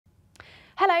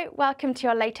Hello, welcome to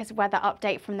your latest weather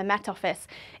update from the Met Office.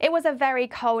 It was a very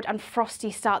cold and frosty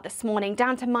start this morning,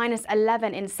 down to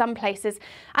 -11 in some places,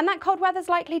 and that cold weather's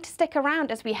likely to stick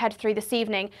around as we head through this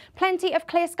evening. Plenty of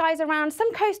clear skies around,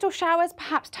 some coastal showers,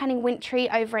 perhaps turning wintry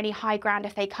over any high ground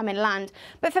if they come inland,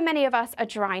 but for many of us a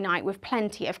dry night with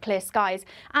plenty of clear skies,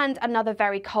 and another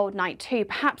very cold night too,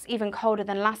 perhaps even colder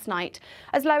than last night,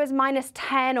 as low as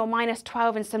 -10 or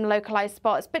 -12 in some localised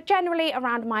spots, but generally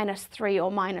around -3 or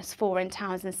 -4 in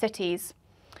towns and cities.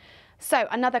 So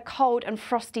another cold and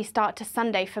frosty start to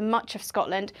Sunday for much of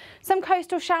Scotland. Some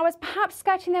coastal showers perhaps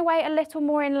skirting their way a little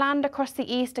more inland across the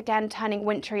east, again turning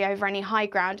wintry over any high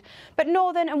ground. But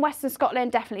northern and western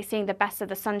Scotland definitely seeing the best of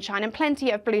the sunshine and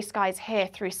plenty of blue skies here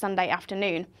through Sunday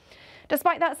afternoon.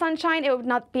 Despite that sunshine, it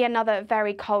will be another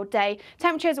very cold day.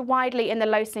 Temperatures widely in the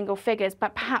low single figures,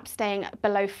 but perhaps staying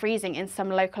below freezing in some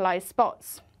localised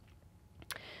spots.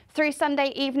 Through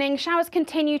Sunday evening, showers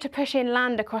continue to push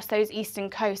inland across those eastern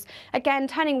coasts, again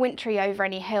turning wintry over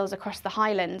any hills across the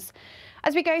Highlands.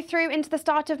 As we go through into the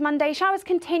start of Monday, showers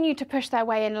continue to push their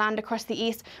way inland across the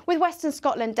east, with western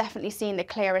Scotland definitely seeing the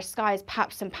clearest skies,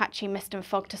 perhaps some patchy mist and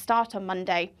fog to start on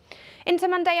Monday. Into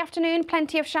Monday afternoon,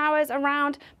 plenty of showers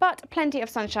around, but plenty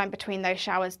of sunshine between those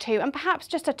showers too, and perhaps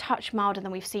just a touch milder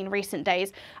than we've seen recent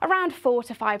days, around 4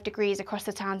 to 5 degrees across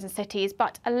the towns and cities,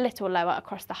 but a little lower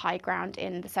across the high ground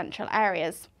in the central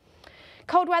areas.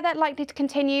 Cold weather likely to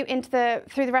continue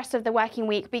through the rest of the working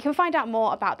week, but you can find out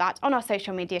more about that on our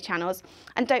social media channels.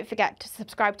 And don't forget to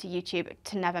subscribe to YouTube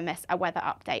to never miss a weather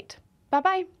update. Bye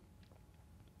bye.